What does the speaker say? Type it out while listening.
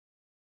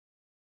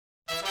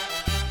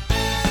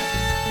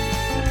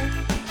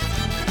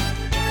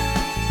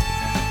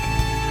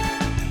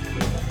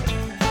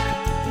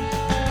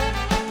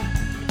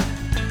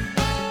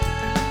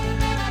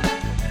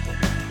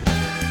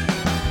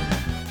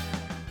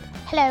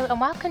Hello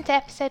and welcome to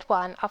episode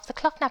 1 of the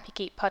Cloth Nappy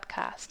Geek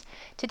podcast.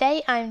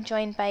 Today I'm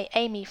joined by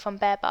Amy from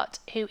Bearbot,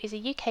 who is a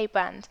UK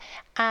brand,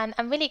 and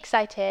I'm really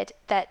excited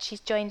that she's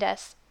joined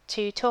us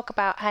to talk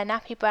about her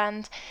nappy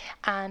brand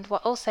and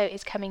what also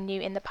is coming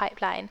new in the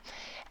pipeline.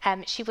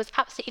 She was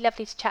absolutely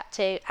lovely to chat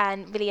to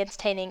and really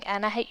entertaining,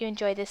 and I hope you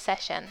enjoy this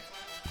session.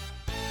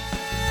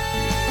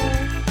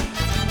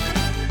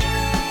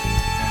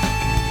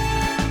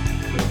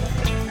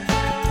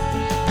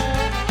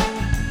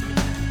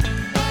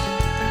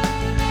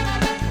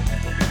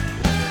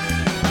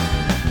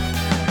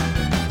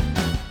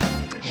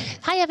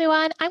 Hi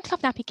everyone, I'm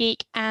Cloth Nappy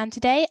Geek, and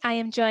today I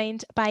am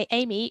joined by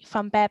Amy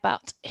from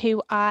Bearbot,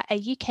 who are a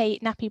UK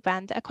nappy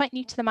brand that are quite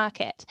new to the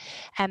market.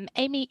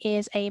 Amy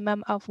is a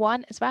mum of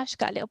one as well. She's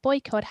got a little boy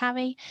called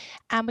Harry,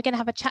 and we're going to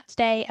have a chat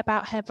today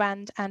about her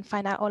brand and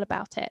find out all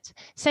about it.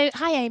 So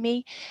hi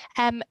Amy.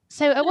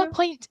 So at what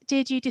point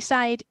did you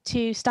decide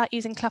to start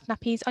using cloth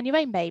nappies on your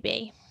own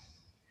baby?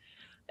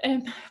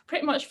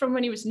 Pretty much from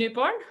when he was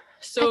newborn.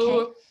 So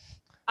Okay.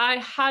 I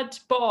had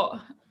bought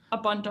a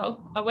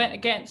bundle. I went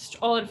against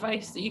all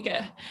advice that you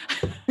get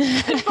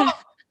and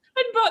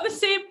bought the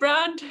same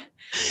brand.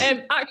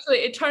 Actually,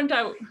 it turned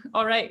out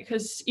all right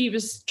because he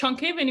was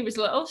chunky when he was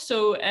little.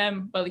 So,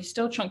 well, he's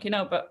still chunky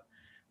now, but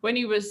when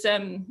he was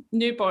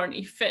newborn,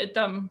 he fitted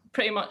them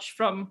pretty much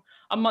from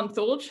a month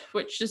old,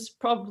 which is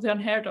probably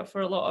unheard of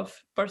for a lot of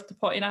birth to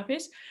potty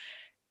nappies.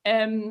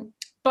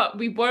 But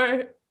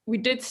we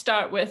did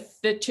start with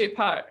the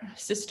 2-part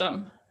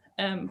system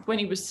when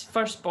he was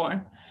first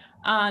born,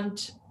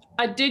 and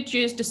I did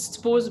use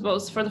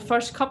disposables for the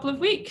first couple of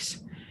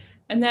weeks,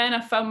 and then I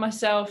found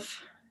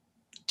myself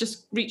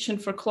just reaching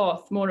for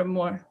cloth more and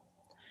more.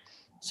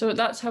 So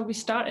that's how we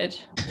started.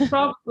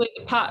 Probably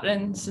the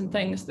patterns and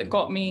things that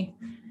got me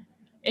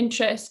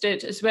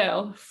interested as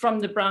well from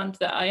the brand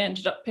that I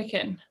ended up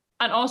picking.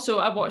 And also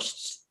I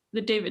watched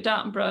the David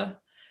Attenborough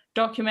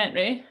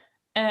documentary,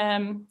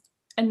 and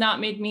that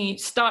made me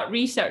start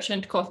researching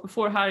into cloth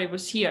before Harry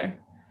was here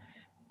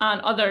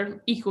and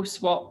other eco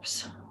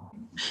swaps.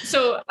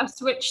 So I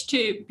switched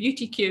to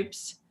Beauty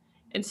Cubes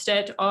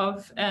instead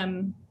of,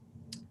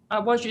 I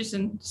was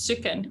using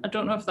Sukin. I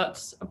don't know if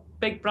that's a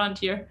big brand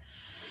here.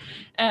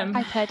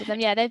 I've heard of them.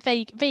 Yeah,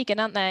 they're vegan,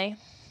 aren't they?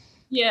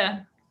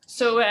 Yeah.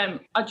 So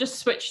I just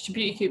switched to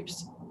Beauty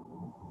Cubes.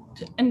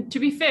 And to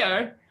be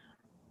fair,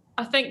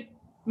 I think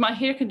my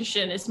hair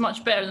condition is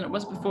much better than it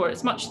was before.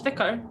 It's much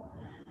thicker.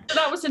 So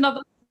that was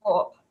another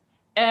swap.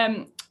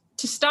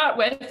 To start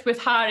with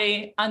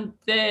Harry and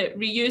the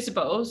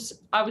reusables,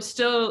 I was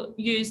still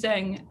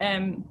using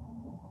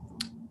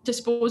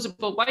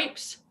disposable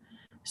wipes.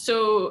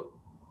 So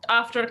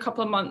after a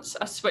couple of months,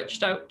 I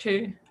switched out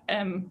to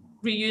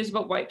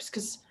reusable wipes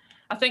because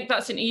I think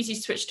that's an easy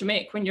switch to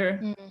make when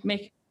you're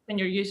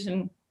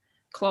using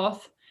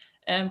cloth,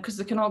 because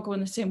they can all go in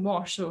the same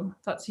wash, so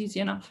that's easy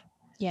enough.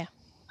 Yeah.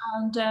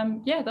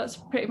 And that's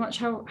pretty much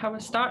how I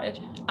started.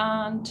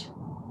 And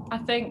I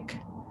think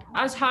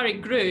as Harry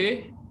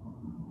grew,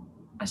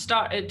 I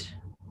started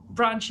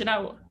branching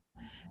out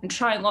and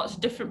trying lots of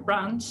different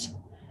brands.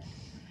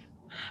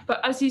 But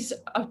as he's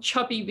a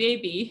chubby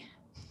baby,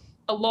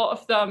 a lot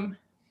of them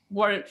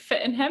weren't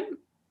fitting him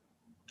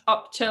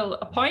up till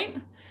a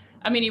point.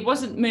 I mean, he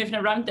wasn't moving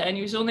around then.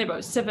 He was only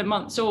about 7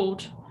 months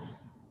old.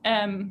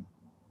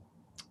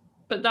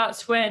 But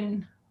that's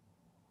when,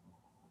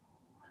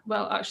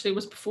 well, actually it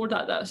was before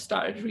that I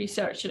started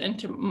researching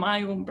into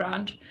my own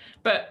brand.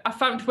 But I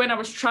found when I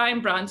was trying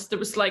brands, there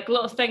was like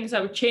little things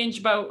I would change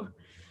about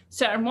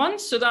certain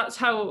ones. So that's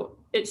how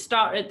it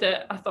started,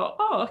 that I thought,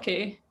 oh,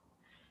 okay,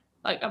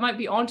 like I might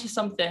be onto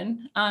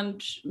something, and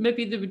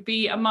maybe there would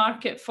be a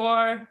market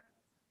for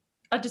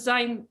a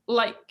design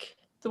like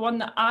the one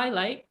that I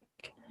like.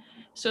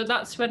 So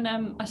that's when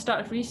I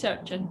started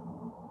researching.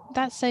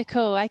 That's so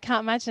cool. I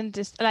can't imagine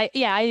just like,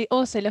 yeah, I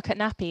also look at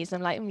nappies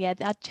and I'm like, yeah,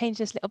 I'd change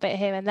this little bit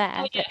here and there.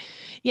 Oh, yeah. But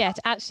yeah,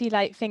 to actually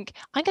like think,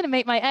 I'm going to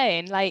make my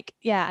own. Like,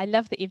 yeah, I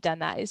love that you've done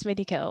that. It's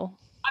really cool.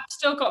 I've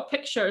still got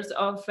pictures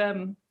of,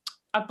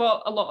 I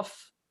bought a lot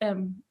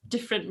of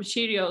different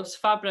materials,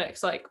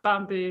 fabrics like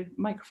bamboo,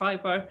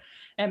 microfiber,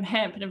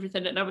 hemp and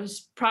everything. And I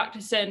was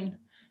practicing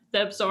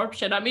the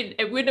absorption. I mean,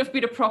 it wouldn't have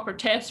been a proper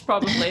test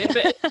probably,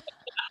 but I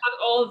had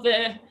all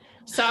the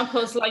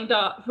samples lined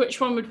up, which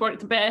one would work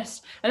the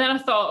best. And then I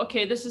thought,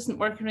 okay, this isn't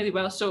working really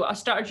well. So I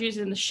started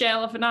using the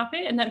shell of a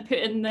nappy and then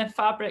putting the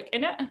fabric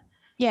in it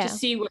to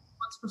see which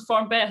ones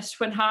performed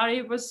best when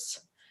Harry was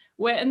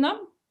wetting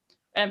them.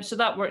 So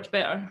that worked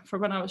better for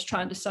when I was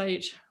trying to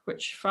decide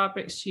which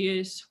fabrics to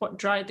use, what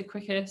dried the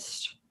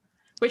quickest,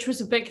 which was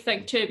a big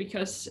thing too,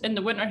 because in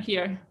the winter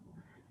here,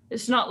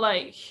 it's not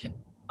like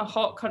a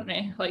hot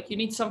country. Like you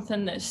need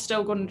something that's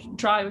still going to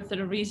dry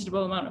within a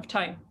reasonable amount of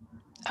time.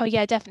 Oh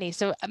yeah, definitely.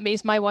 So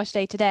it's my wash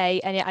day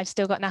today, and yet I've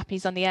still got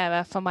nappies on the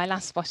air from my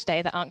last wash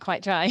day that aren't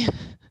quite dry.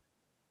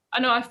 I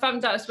know I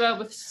found that as well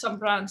with some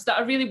brands that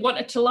I really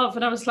wanted to love,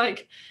 and I was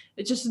like,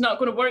 it's just not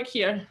going to work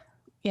here.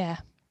 Yeah.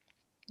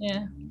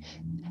 Yeah.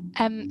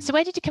 So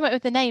where did you come up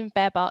with the name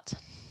Bearbot?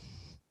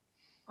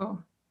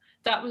 Oh,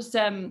 that was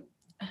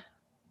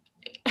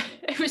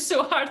was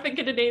so hard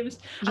thinking of names.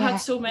 I had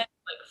so many,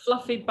 like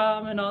Fluffy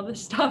Bum and all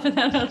this stuff. And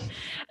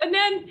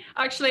then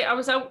actually I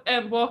was out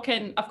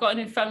walking. I've got a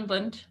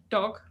Newfoundland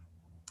dog,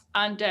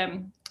 and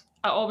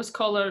I always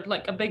call her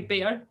like a big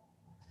bear.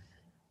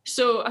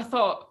 So I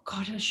thought,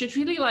 God, I should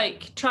really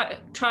like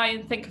try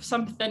and think of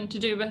something to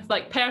do with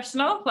like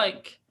personal,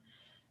 like.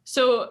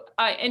 So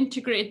I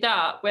integrate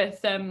that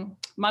with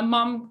my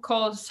mum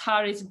calls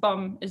Harry's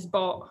bum is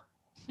bot.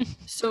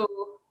 So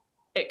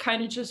it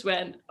kind of just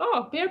went,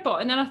 oh, bear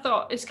bot. And then I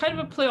thought it's kind of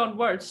a play on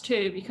words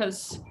too,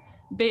 because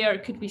bear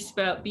could be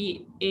spelled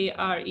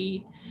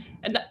B-A-R-E.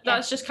 And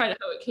that's just kind of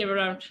how it came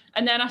around.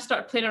 And then I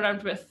started playing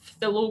around with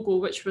the logo,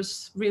 which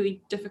was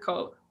really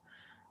difficult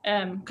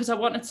because I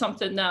wanted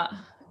something that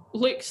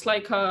looks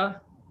like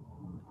a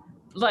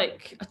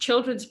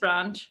children's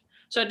brand.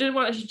 So I didn't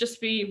want it to just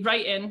be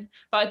writing,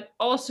 but I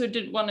also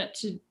didn't want it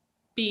to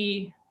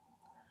be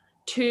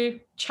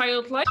too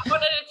childlike. I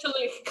wanted it to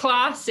look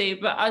classy,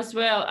 but as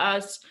well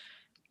as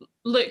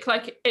look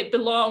like it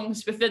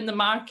belongs within the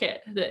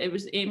market that it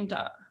was aimed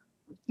at.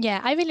 Yeah,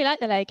 I really like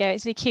the logo.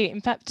 It's really cute.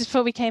 In fact, just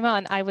before we came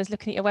on, I was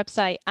looking at your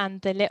website and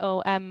the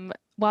little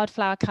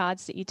wildflower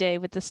cards that you do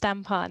with the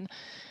stamp on.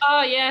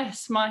 Oh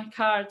yes, my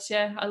cards.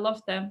 Yeah, I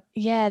love them.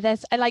 Yeah,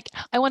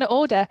 I want to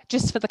order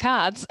just for the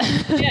cards.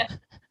 Yeah,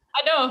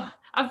 I know.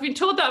 I've been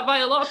told that by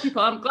a lot of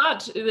people. I'm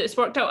glad that it's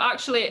worked out.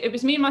 Actually, it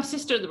was me and my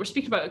sister that were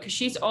speaking about it because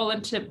she's all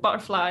into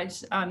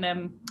butterflies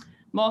and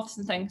moths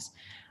and things.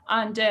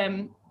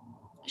 And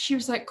she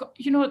was like,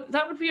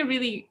 that would be a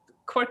really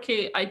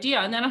quirky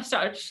idea. And then I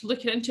started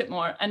looking into it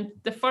more. And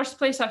the first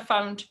place I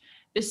found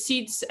the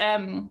seeds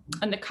and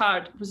the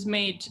card was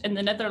made in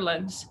the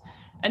Netherlands.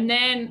 And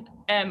then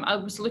I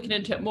was looking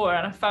into it more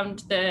and I found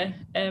the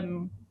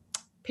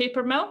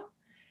paper mill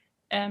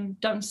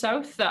down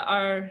south that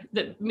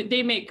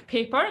they make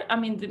paper. I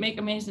mean, they make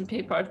amazing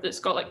paper that's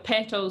got like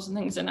petals and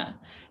things in it.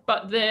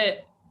 But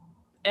the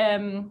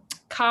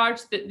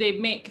card that they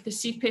make the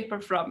seed paper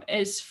from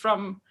is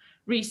from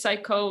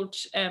recycled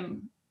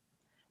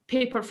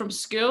paper from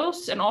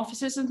schools and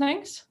offices and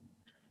things.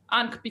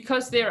 And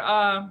because they're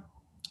a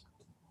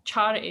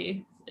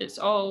charity, it's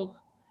all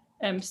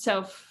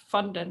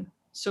self-funding.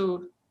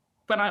 So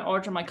when I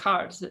order my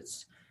cards,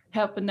 it's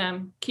helping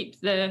them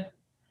keep the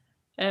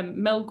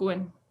mill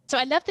going. So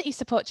I love that you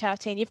support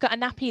charity, and you've got a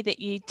nappy that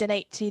you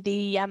donate to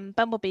the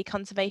Bumblebee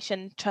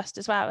Conservation Trust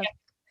as well,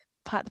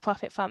 part of the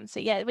profit fund.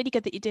 So yeah, really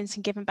good that you're doing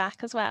some giving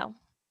back as well.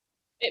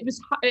 It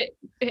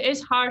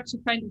is hard to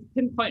kind of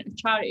pinpoint a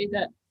charity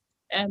that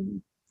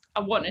I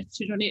wanted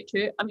to donate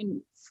to. I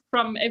mean,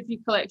 from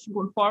every collection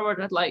going forward,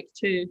 I'd like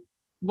to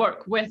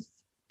work with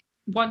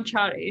one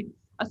charity.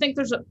 I think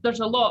there's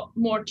a lot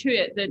more to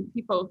it than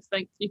people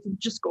think. You can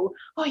just go,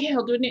 oh yeah,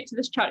 I'll donate to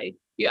this charity.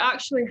 You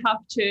actually have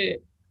to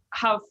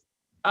have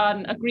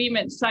an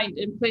agreement signed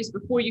in place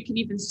before you can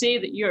even say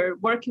that you're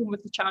working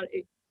with the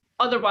charity.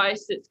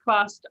 Otherwise, it's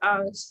classed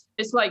as,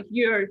 it's like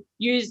you're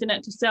using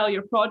it to sell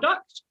your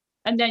product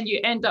and then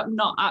you end up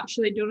not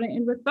actually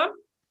donating with them.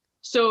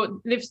 So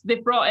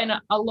they've brought in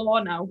a law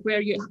now where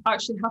you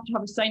actually have to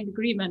have a signed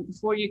agreement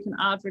before you can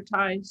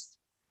advertise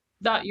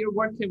that you're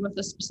working with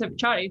a specific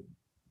charity.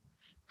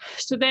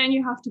 So then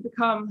you have to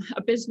become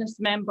a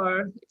business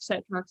member,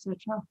 etc., etc.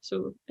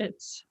 So it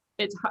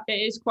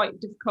is quite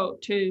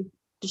difficult to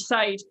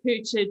decide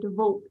who to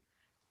devote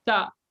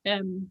that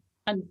and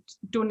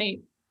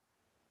donate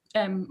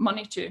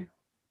money to.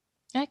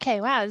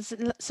 Okay, wow, there's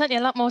certainly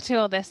a lot more to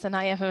all this than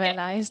I ever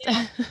realised.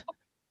 Yeah.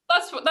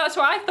 That's what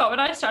I thought when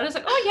I started. I was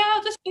like, oh yeah,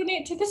 I'll just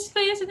donate to this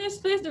place and this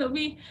place, and it'll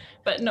be.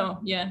 But no,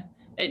 yeah,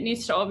 it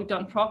needs to all be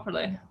done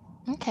properly.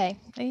 Okay,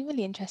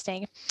 really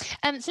interesting.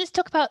 So let's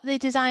talk about the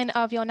design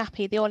of your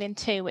nappy, the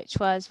All-in-2, which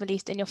was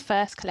released in your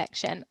first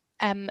collection.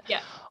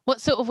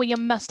 What sort of were your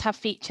must-have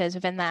features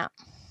within that?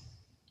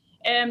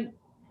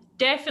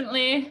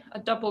 Definitely a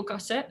double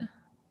gusset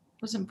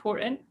was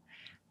important,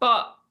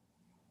 but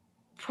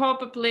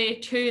probably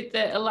too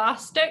the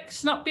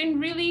elastics not being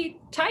really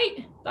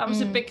tight. That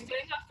was a big thing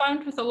I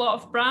found with a lot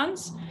of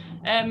brands,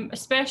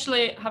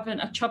 especially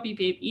having a chubby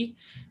baby,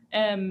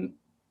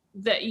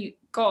 that you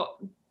got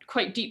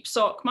quite deep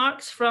sock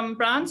marks from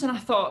brands, and I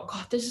thought,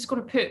 God, this is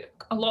going to put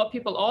a lot of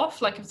people off,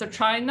 like if they're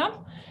trying them.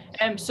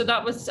 So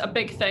that was a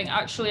big thing.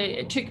 Actually,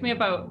 it took me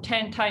about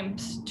 10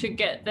 times to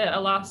get the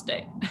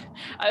elastic,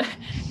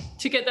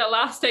 to get the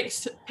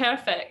elastics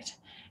perfect.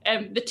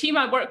 The team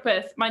I work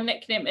with, my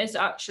nickname is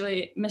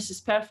actually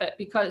Mrs. Perfect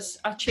because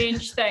I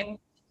change things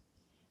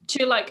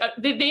to like,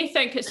 they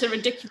think it's a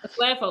ridiculous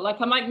level.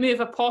 Like I might move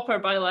a popper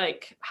by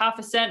like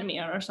 0.5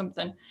 centimetre or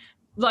something,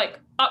 like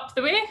up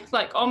the way,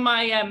 like on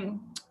my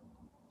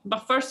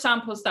first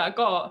samples that I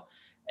got,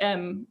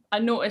 I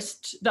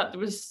noticed that there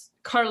was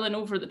curling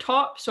over the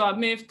top. So I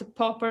moved the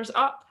poppers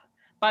up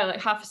by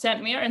like 0.5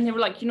 centimetre and they were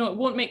like, it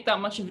won't make that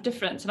much of a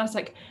difference. And I was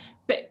like,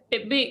 but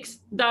it makes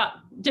that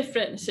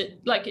difference.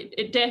 It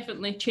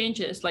definitely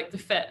changes like the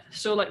fit.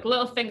 So like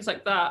little things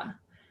like that,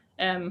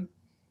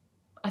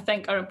 I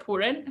think are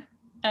important.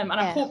 And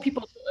I hope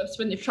people notice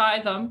when they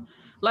try them.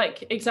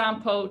 Like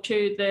example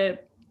to the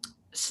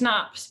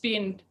snaps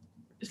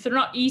they're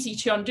not easy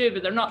to undo,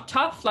 but they're not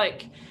tough.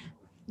 Like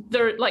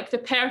they're like the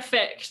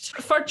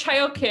perfect for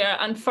childcare,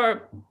 and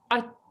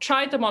I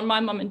tried them on my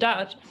mum and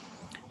dad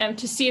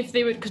to see if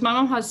they would, because my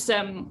mum has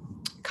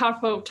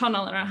carpal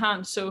tunnel in her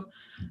hand, so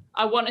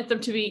I wanted them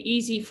to be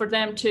easy for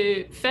them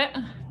to fit,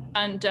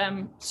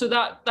 and so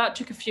that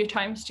took a few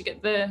times to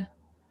get the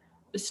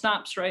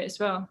snaps right as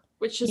well,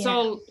 which is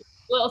all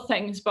little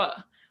things, but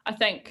I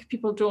think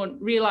people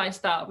don't realize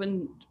that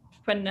when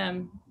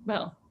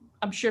well,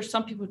 I'm sure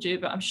some people do,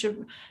 but I'm sure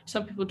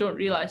some people don't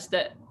realize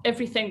that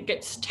everything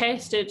gets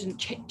tested and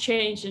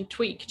changed and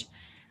tweaked.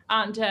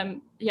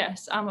 And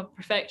yes, I'm a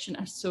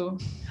perfectionist, so.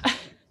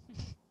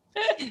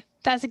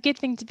 That's a good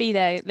thing to be,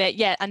 though. That,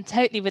 yeah, and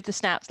totally with the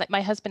snaps. Like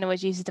my husband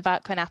always uses the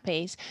Velcro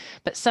nappies,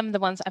 but some of the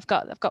ones I've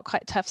got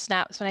quite tough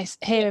snaps. When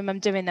I hear him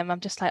doing them, I'm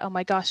just like, oh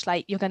my gosh,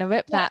 like you're going to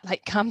rip that.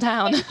 Like, calm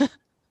down.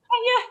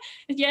 Oh,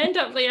 yeah, you end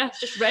up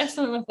just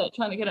wrestling with it,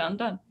 trying to get it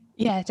undone.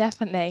 Yeah,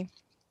 definitely.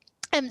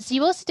 So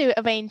you also do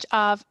a range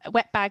of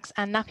wet bags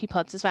and nappy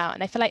pods as well,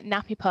 and I feel like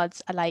nappy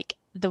pods are like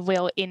the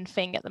real in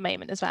thing at the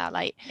moment as well.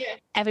 Like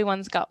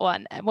everyone's got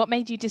one. And what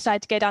made you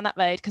decide to go down that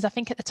road? Because I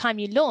think at the time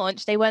you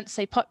launched, they weren't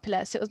so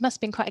popular, so it must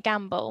have been quite a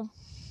gamble.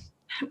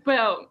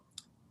 Well,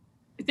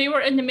 they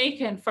were in the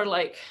making for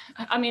like,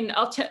 I mean,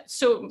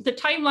 so the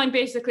timeline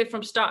basically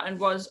from starting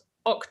was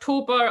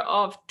October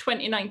of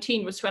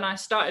 2019 was when I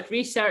started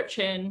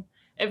researching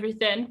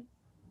everything,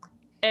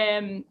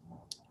 and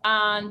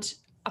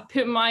I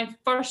put my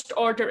first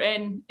order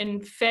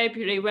in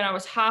February when I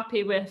was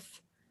happy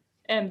with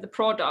the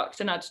product,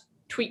 and I'd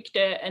tweaked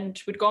it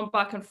and we'd gone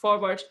back and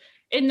forward.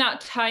 In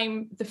that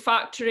time, the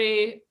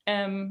factory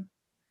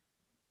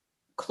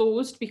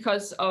closed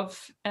because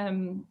of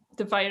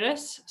the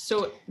virus.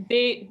 So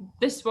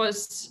this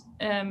was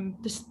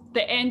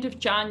the end of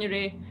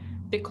January.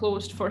 They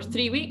closed for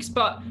 3 weeks,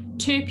 but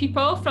 2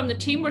 people from the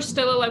team were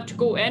still allowed to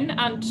go in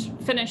and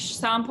finish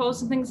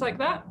samples and things like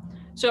that.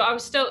 So I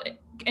was still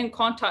in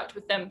contact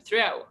with them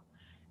throughout.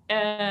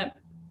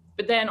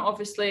 But then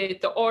obviously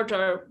the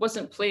order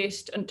wasn't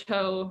placed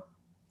until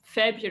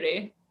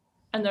February,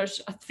 and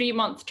there's a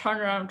 3-month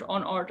turnaround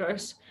on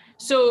orders.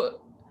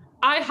 So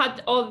I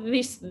had all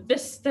this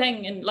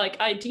thing and like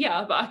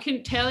idea, but I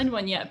couldn't tell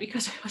anyone yet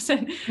because I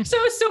wasn't. So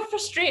it was so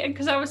frustrating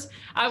because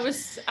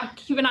I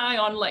keep an eye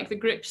on like the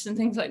groups and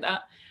things like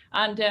that,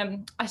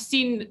 and I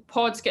seen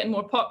pods getting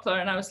more popular,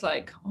 and I was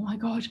like, oh my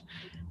god,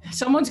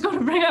 someone's got to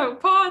bring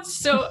out pods.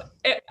 So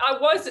I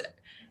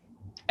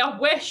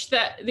wish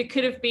that they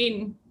could have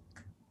been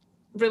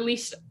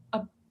released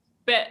a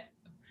bit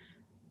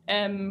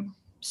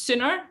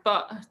sooner,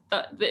 but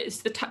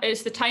it's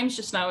the times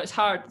just now. It's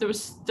hard. There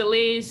was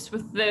delays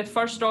with the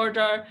first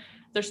order.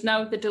 There's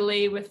now the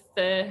delay with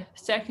the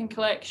second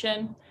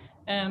collection,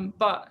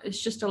 but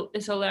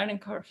it's a learning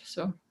curve.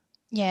 So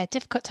yeah,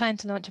 difficult time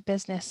to launch a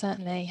business,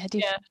 certainly. I do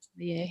feel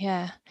for you.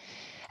 Yeah.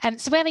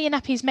 So where are your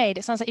nappies made?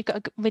 It sounds like you've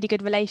got a really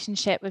good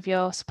relationship with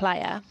your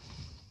supplier.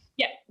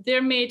 Yeah,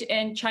 they're made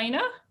in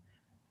China.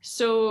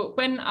 So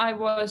when I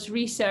was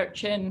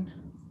researching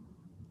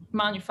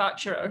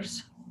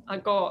manufacturers, I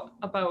got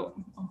about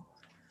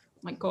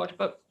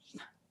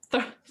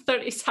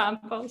 30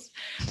 samples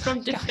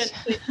from different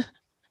places.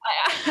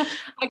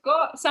 I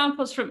got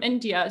samples from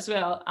India as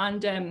well,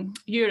 and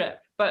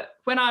Europe. But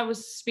when I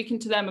was speaking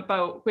to them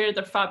about where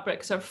their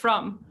fabrics are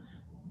from,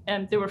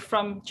 they were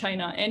from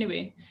China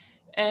anyway.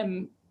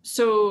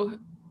 So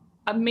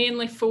I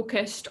mainly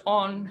focused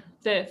on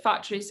the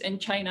factories in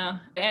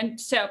China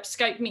and set up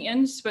Skype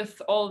meetings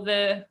with all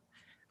the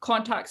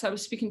contacts I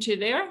was speaking to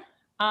there,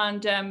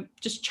 and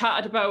just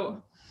chatted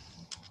about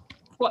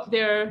what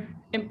their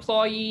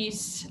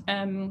employees'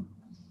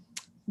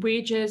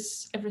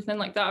 wages, everything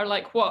like that, or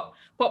like what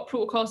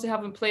protocols they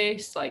have in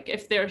place, like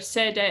if they're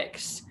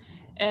SEDEX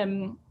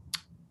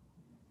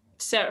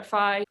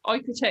certified,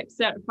 Oikotex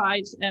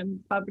certified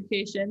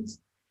fabrications.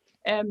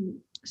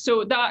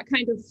 So that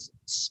kind of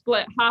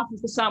split half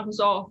of the samples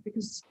off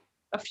because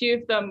a few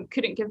of them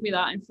couldn't give me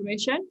that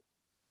information.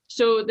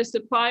 So the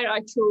supplier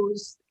I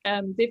chose,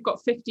 they've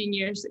got 15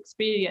 years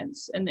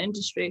experience in the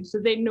industry. So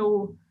they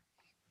know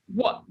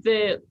what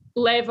the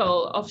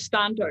level of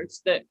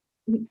standards that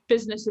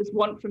businesses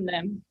want from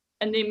them,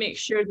 and they make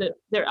sure that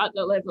they're at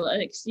that level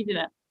and exceeding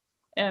it.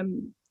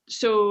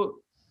 So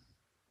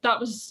that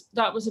was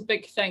a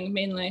big thing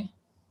mainly.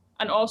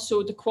 And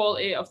also the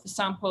quality of the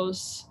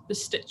samples, the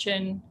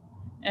stitching,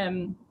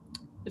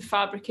 the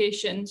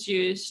fabrications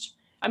used.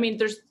 I mean,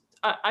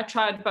 I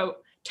tried about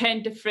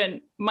 10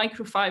 different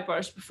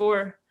microfibers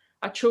before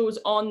I chose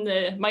on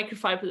the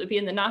microfiber that would be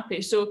in the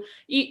nappy. So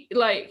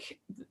like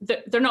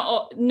they're not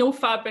all, no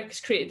fabric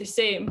is created the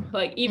same.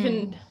 Like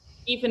even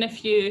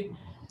if you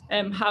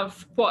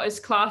have what is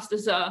classed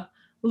as a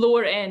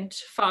lower end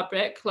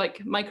fabric like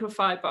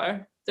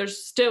microfiber,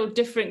 there's still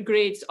different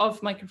grades of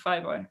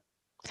microfiber.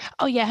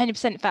 Oh yeah,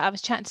 100%. In fact, I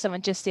was chatting to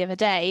someone just the other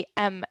day,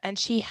 and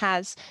she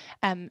has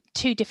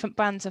two different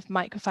brands of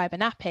microfiber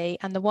nappy,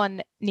 and the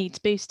one needs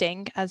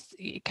boosting, as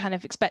you kind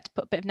of expect to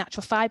put a bit of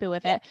natural fiber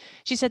with it.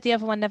 She said the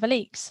other one never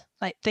leaks.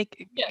 Like they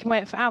can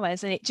wear it for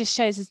hours, and it just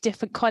shows there's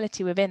different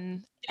quality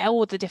within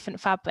all the different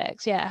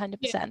fabrics. Yeah,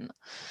 100%.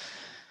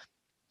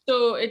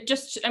 So it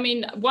just, I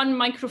mean, one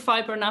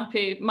microfiber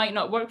nappy might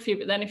not work for you,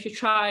 but then if you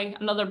try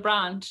another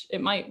brand, it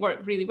might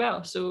work really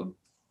well. So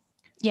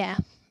yeah,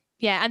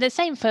 and the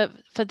same for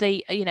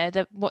the, you know,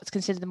 the what's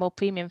considered the more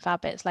premium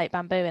fabrics like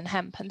bamboo and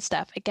hemp and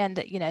stuff. Again,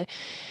 that, you know,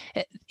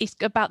 it's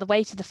about the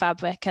weight of the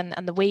fabric and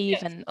the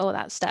weave and all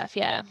that stuff.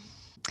 Yeah.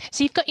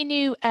 So you've got your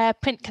new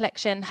print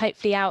collection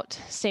hopefully out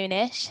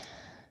soonish.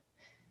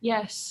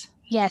 Yes.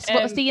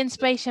 What was the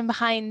inspiration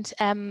behind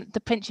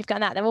the prints you've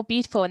gotten out? They're all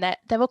beautiful and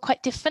they're all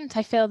quite different.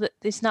 I feel that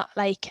it's not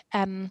like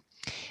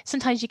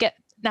sometimes you get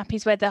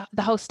nappies where the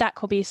whole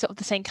stack will be sort of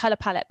the same color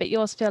palette, but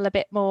yours feel a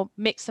bit more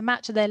mix and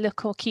match, or they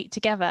look all cute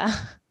together.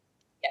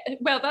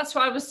 Well, that's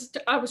why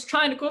I was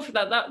trying to go for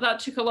that. That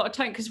took a lot of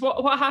time, because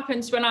what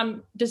happens when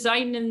I'm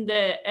designing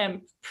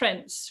the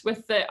prints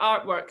with the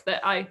artwork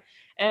that I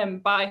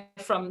buy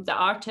from the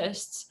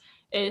artists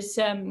is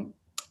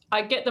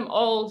I get them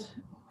all,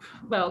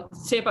 well,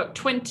 say about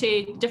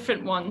 20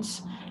 different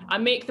ones. I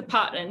make the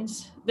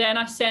patterns, then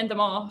I send them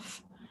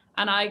off,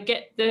 and I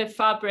get the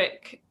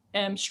fabric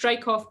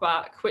strike off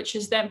back, which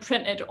is then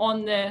printed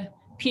on the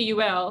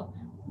PUL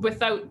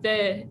without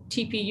the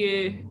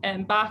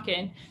TPU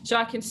backing, so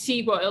I can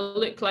see what it'll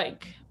look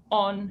like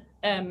on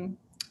a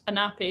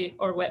nappy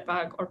or wet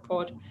bag or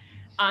pod.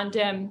 And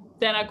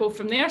then I go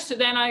from there. So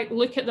then I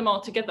look at them all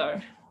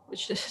together,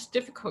 which is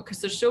difficult because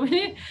there's so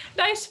many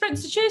nice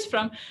prints to choose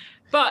from.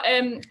 But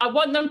I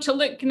want them to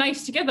look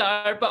nice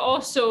together, but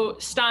also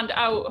stand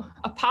out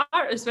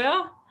apart as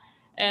well.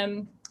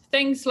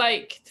 Things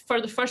like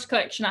for the first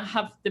collection, I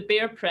have the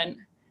bear print.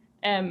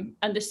 And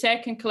the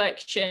second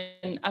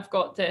collection, I've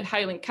got the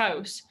Highland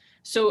cows.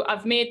 So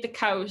I've made the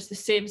cows the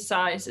same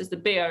size as the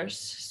bears.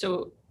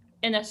 So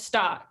in a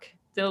stack,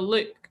 they'll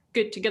look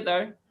good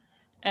together.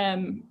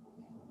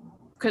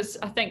 Because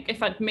I think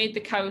if I'd made the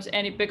cows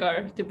any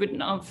bigger, they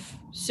wouldn't have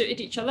suited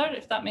each other,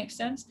 if that makes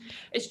sense.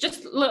 It's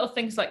just little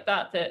things like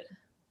that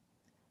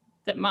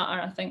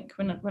matter, I think,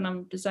 when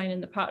I'm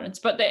designing the patterns.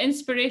 But the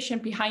inspiration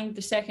behind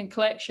the second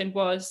collection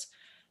was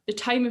the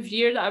time of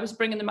year that I was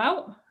bringing them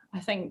out.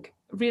 I think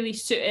really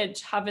suited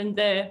having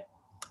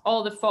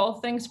all the fall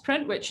things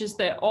print, which is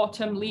the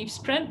autumn leaves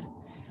print.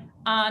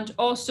 And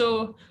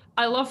also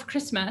I love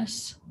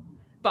Christmas,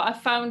 but I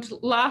found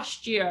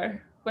last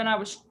year when I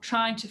was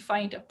trying to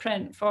find a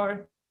print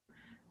for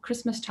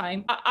Christmas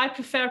time, I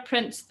prefer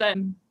prints that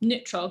are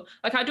neutral.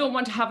 Like I don't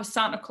want to have a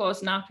Santa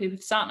Claus nappy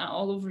with Santa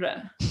all over it.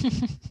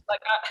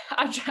 Like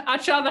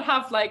I'd rather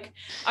have like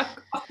a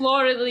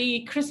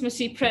florally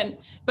Christmassy print.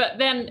 But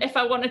then if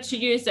I wanted to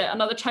use it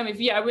another time of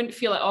year, I wouldn't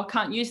feel like, oh, I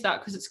can't use that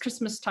because it's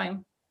Christmas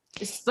time.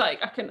 It's like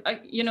I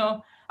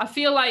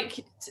feel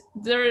like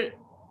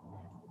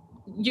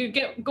you're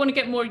going to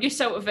get more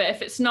use out of it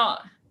if it's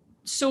not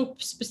so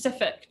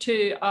specific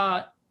to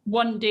a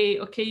one day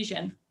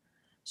occasion.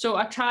 So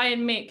I try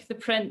and make the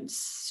prints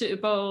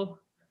suitable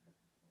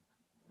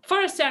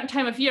for a certain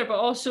time of year, but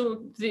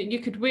also that you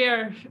could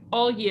wear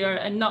all year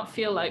and not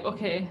feel like,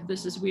 okay,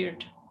 this is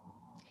weird.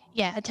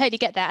 Yeah, I totally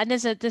get that. And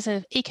there's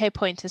a eco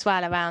point as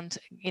well around,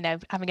 you know,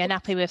 having a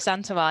nappy with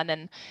Santa on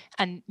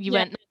and you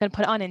weren't going to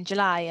put it on in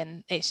July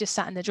and it's just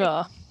sat in the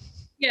drawer.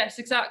 Yes,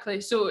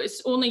 exactly. So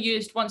it's only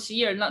used once a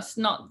year, and that's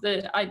not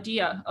the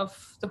idea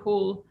of the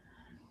whole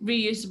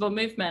reusable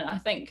movement. I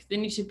think they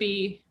need to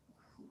be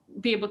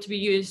able to be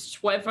used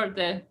whatever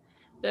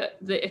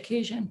the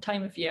occasion,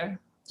 time of year.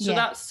 So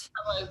that's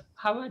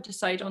how I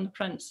decide on the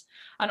prints.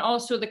 And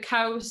also the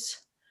cows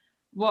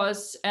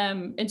was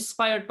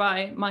inspired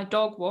by my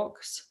dog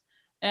walks,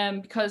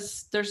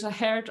 because there's a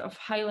herd of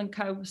Highland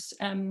cows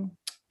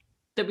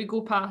that we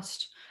go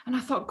past. And I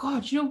thought,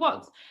 God, you know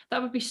what?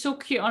 That would be so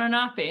cute on a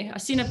nappy. I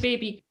seen a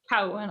baby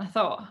cow and I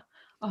thought,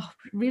 oh,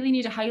 really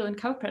need a Highland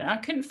cow print. And I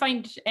couldn't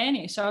find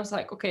any. So I was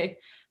like, okay,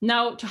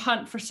 now to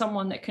hunt for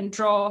someone that can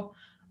draw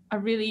a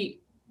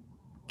really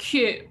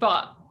cute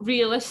but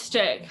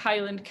realistic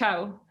Highland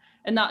cow.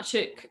 And that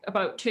took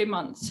about 2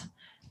 months.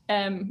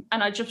 And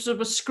I just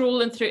was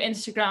scrolling through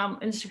Instagram.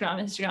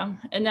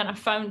 And then I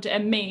found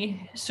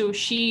May. So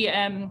she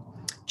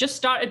just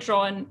started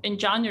drawing in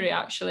January,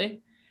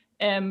 actually.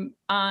 And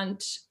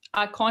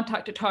I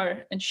contacted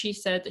her and she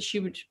said that she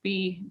would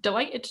be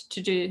delighted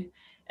to do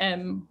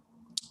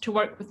to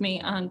work with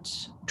me and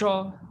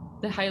draw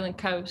the Highland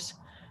cows.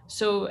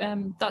 So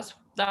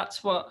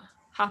that's what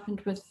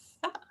happened with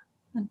that.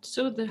 And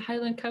so the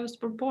Highland cows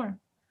were born.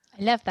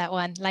 I love that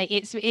one. Like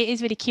it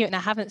is really cute and I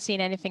haven't seen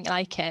anything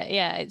like it.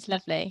 Yeah, it's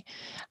lovely.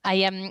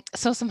 I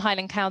saw some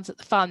Highland cows at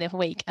the farm the other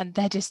week and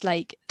they're just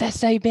like, they're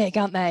so big,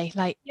 aren't they?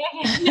 Like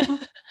yeah.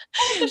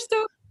 They're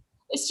so,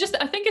 it's just,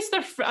 I think it's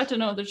I don't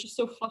know, they're just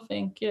so fluffy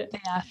and cute. They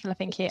are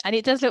fluffy and cute. And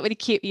it does look really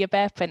cute with your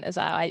bear print as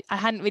well. I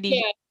hadn't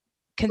really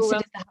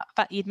considered the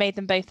fact you'd made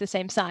them both the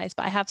same size,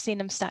 but I have seen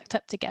them stacked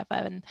up together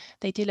and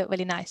they do look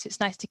really nice. It's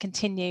nice to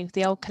continue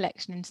the old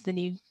collection into the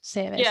new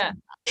series. Yeah.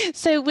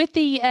 So with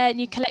the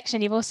new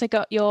collection, you've also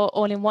got your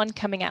all-in-one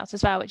coming out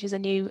as well, which is a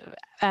new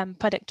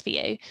product for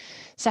you.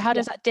 So how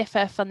does that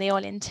differ from the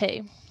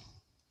all-in-two?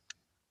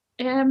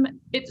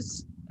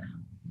 It's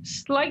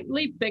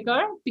slightly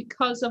bigger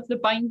because of the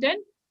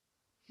binding,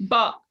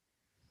 but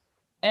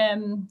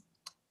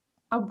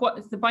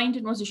the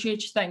binding was a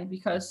huge thing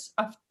because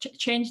I've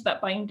changed that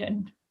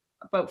binding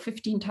about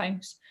 15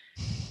 times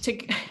to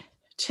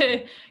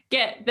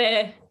get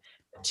the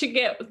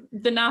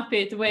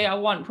nappy the way I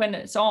want when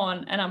it's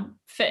on, and I'm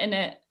fitting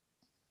it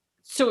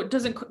so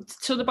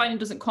the binding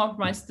doesn't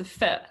compromise the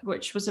fit,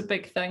 which was a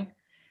big thing.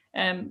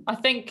 I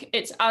think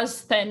it's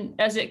as thin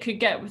as it could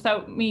get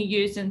without me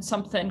using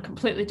something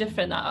completely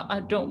different that I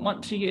don't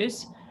want to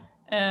use.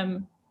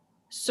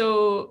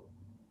 So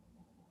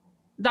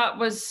that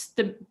was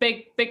the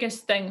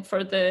biggest thing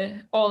for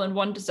the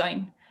all-in-one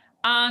design,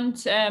 and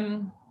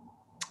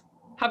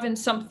having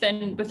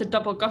something with a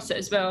double gusset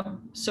as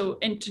well, so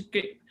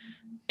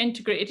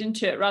integrated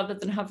into it rather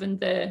than having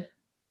the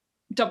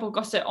double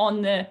gusset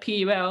on the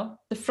PUL.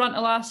 The front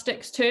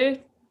elastics too,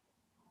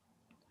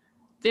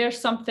 they're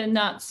something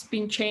that's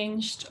been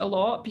changed a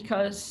lot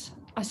because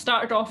I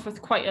started off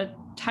with quite a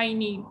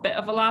tiny bit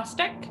of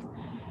elastic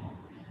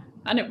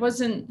and it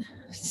wasn't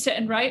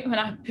sitting right when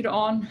I put it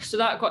on, so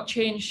that got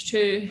changed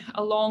to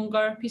a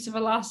longer piece of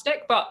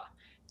elastic. But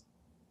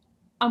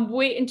I'm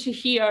waiting to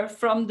hear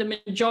from the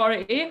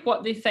majority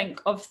what they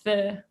think of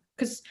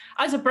because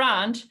as a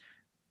brand,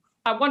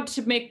 I want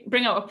to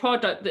bring out a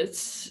product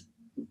that's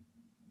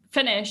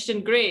finished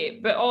and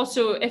great, but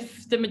also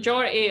if the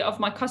majority of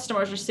my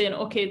customers are saying,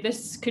 okay,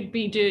 this could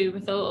be do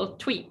with a little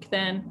tweak,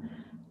 then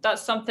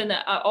that's something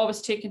that I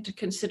always take into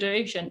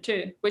consideration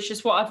too, which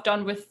is what I've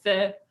done with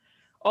the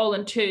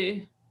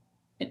all-in-two.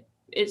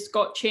 It's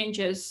got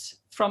changes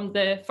from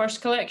the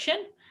first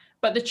collection,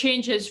 but the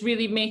changes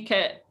really make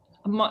it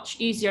a much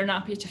easier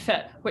nappy to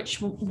fit,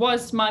 which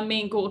was my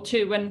main goal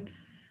too when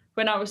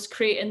I was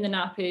creating the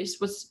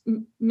nappies, was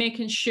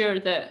making sure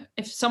that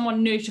if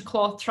someone new to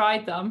cloth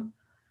tried them,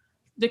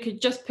 they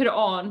could just put it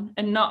on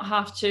and not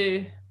have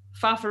to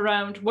faff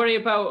around, worry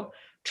about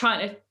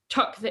trying to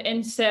tuck the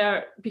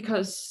insert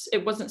because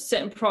it wasn't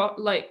sitting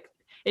like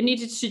it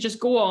needed to just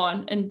go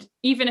on. And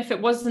even if it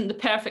wasn't the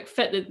perfect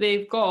fit that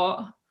they've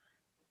got,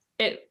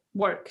 it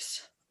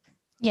works.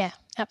 Yeah,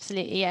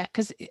 absolutely. Yeah,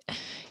 because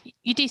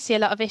you do see a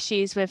lot of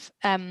issues with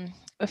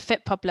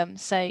fit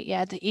problems. So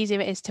yeah, the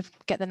easier it is to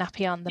get the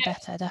nappy on, the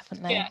better,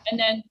 definitely. Yeah, and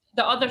then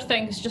the other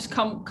things just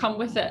come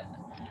with it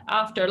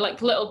after,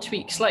 like little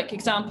tweaks. Like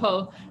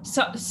example,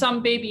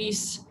 some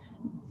babies,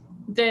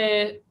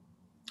 the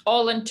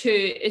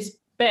all-in-two is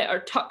better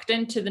tucked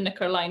into the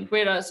knicker line,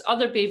 whereas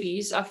other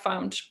babies I've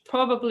found,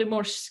 probably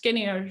more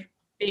skinnier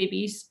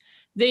babies,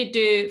 they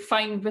do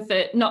fine with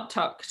it not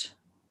tucked,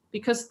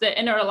 because the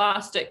inner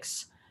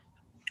elastics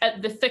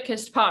at the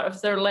thickest part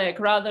of their leg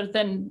rather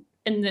than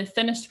in the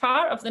thinnest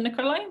part of the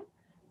knicker line,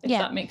 if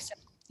that makes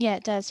sense. Yeah,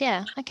 it does.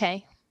 Yeah,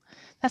 okay.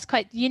 That's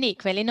quite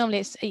unique, really. Normally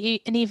it's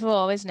an either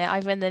or, isn't it?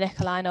 Either in the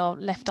knicker line or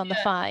left on the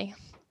thigh.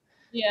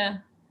 Yeah.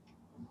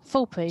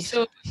 Foolproof.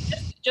 So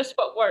just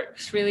what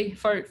works really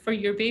for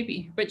your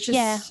baby, which is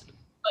like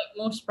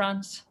most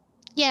brands.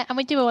 Yeah, and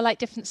we do all like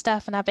different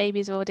stuff, and our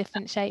babies are all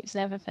different shapes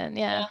and everything.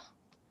 Yeah.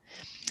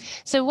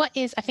 So what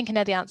is, I think I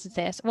know the answer to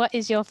this, what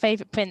is your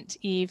favourite print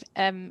you've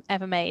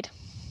ever made?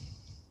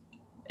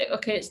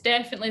 Okay, it's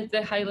definitely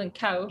the Highland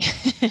cow.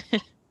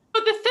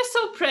 But the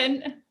thistle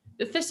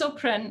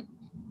print,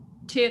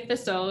 Taya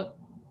Thistle,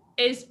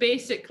 is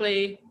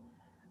basically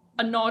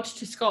a nod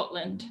to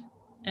Scotland.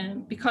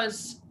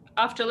 Because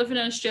after living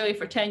in Australia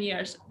for 10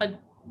 years, I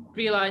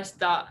realised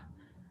that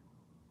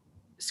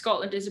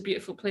Scotland is a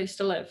beautiful place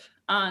to live.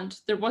 And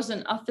there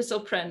wasn't a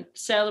thistle print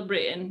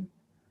celebrating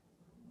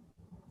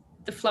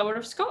the flower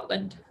of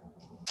Scotland.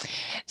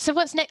 So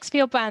what's next for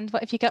your brand?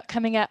 What have you got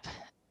coming up?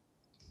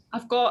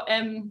 I've got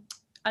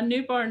a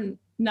newborn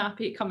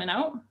nappy coming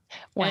out.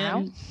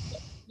 Wow.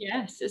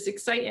 Yes, it's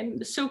exciting.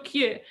 It's so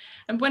cute.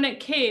 And when it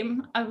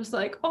came, I was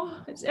like,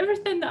 oh, it's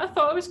everything that I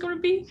thought it was going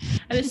to be.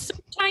 And it's so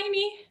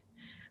tiny.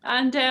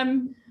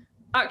 And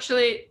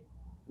actually,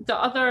 the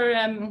other,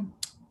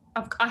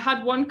 I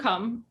had one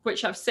come,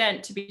 which I've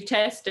sent to be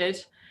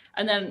tested.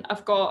 And then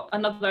I've got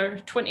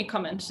another 20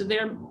 coming. So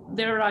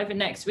they're arriving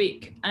next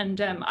week.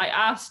 And I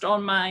asked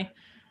on my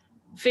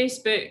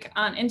Facebook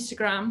and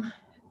Instagram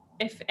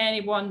if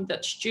anyone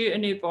that's due a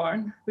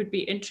newborn would be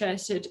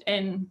interested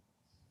in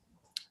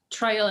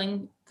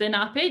trialing the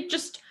nappy,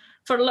 just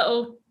for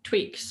little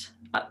tweaks.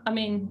 I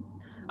mean,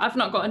 I've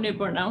not got a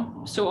newborn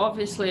now, so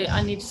obviously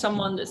I need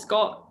someone that's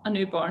got a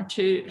newborn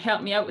to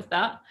help me out with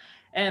that.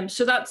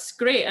 So that's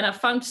great. And I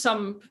found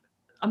some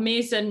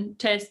amazing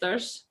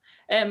testers.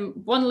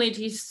 One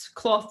lady's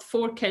clothed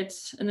 4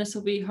 kids, and this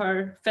will be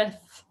her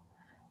 5th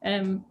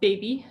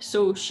baby.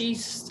 So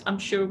she's, I'm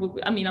sure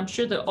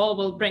that all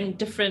will bring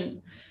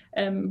different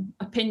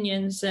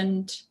opinions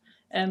and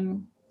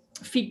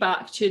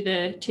feedback to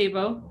the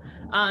table,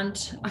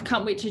 and I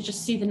can't wait to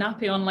just see the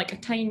nappy on like a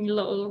tiny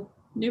little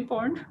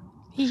newborn.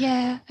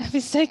 Yeah, it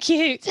was so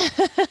cute.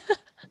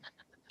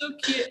 So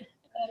cute.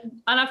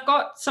 And I've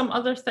got some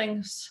other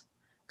things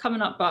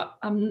coming up, but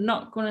I'm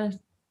not going to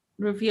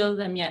reveal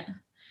them yet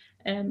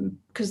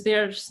because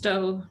they're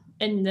still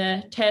in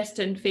the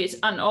testing phase.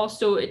 And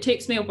also it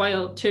takes me a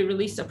while to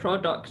release a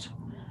product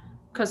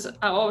because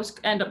I always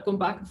end up going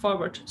back and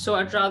forward. So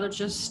I'd rather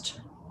just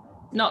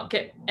not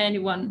get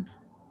anyone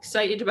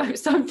excited about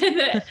something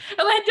that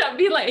it'll end up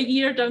being like a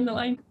year down the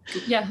line.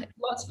 Yeah,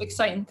 lots of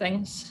exciting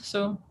things.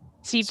 So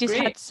you've just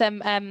had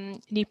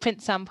some new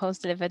print samples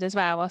delivered as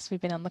well whilst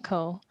we've been on the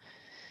call.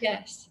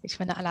 Yes. Which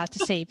we're not allowed to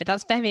see, but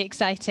that's very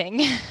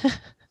exciting.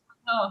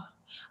 Oh,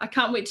 I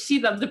can't wait to see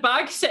them. The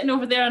bag's sitting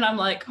over there and I'm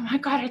like, oh my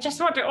God, I just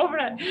want to open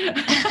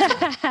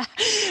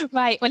it.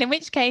 Right, well, in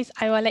which case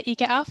I will let you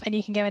get off and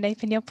you can go and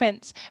open your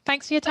prints.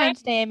 Thanks for your time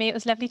today, Amy. It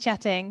was lovely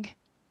chatting.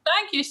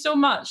 Thank you so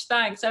much.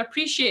 Thanks. I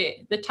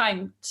appreciate the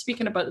time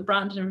speaking about the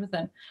brand and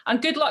everything.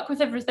 And good luck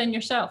with everything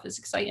yourself. It's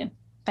exciting.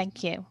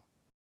 Thank you.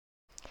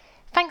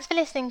 Thanks for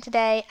listening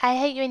today. I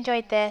hope you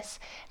enjoyed this.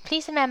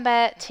 Please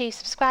remember to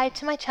subscribe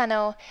to my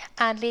channel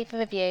and leave a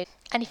review.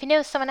 And if you know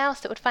of someone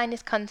else that would find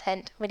this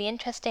content really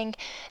interesting,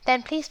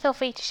 then please feel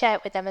free to share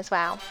it with them as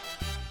well.